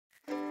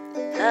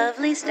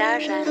lovely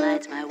starshine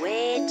lights my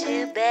way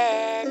to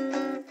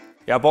bed.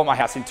 Yeah, I bought my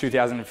house in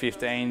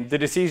 2015. The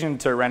decision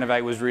to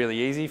renovate was really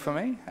easy for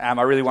me.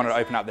 I really wanted to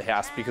open up the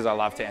house because I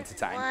love to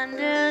entertain.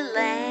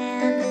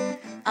 Wonderland,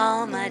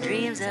 all my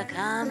dreams are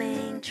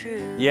coming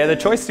true. Yeah, the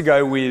choice to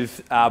go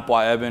with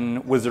Buy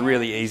Urban was a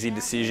really easy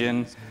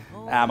decision.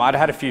 I'd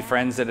had a few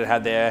friends that had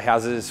had their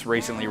houses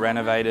recently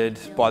renovated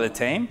by the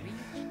team.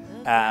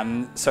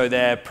 So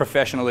their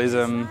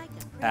professionalism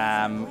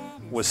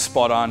was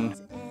spot on.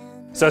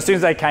 So as soon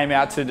as they came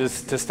out to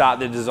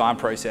start the design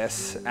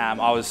process,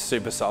 I was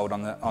super sold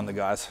on the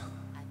guys.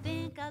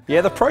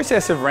 Yeah, the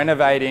process of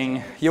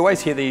renovating, you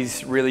always hear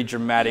these really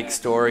dramatic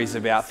stories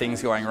about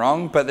things going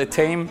wrong, but the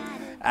team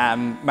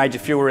made you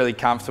feel really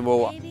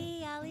comfortable.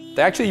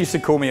 They actually used to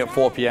call me at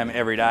 4 p.m.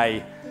 every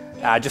day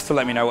just to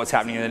let me know what's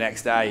happening the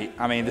next day.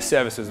 I mean, the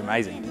service was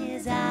amazing.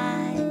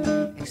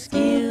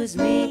 Excuse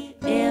me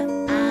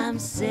if I'm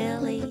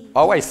silly. I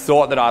always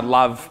thought that I'd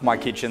love my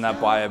kitchen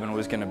that Buy Urban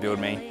was going to build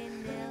me.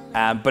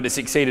 But it's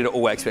exceeded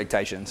all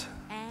expectations.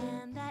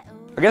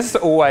 I guess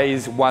it's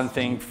always one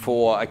thing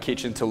for a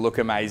kitchen to look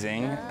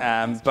amazing,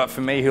 but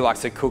for me who likes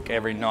to cook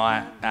every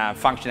night,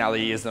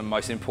 functionality is the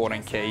most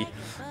important key.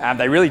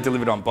 They really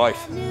delivered on both.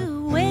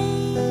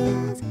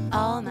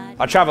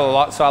 I travel a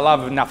lot, so I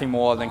love nothing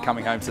more than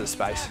coming home to the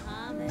space.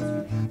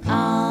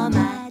 All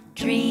my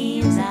dreams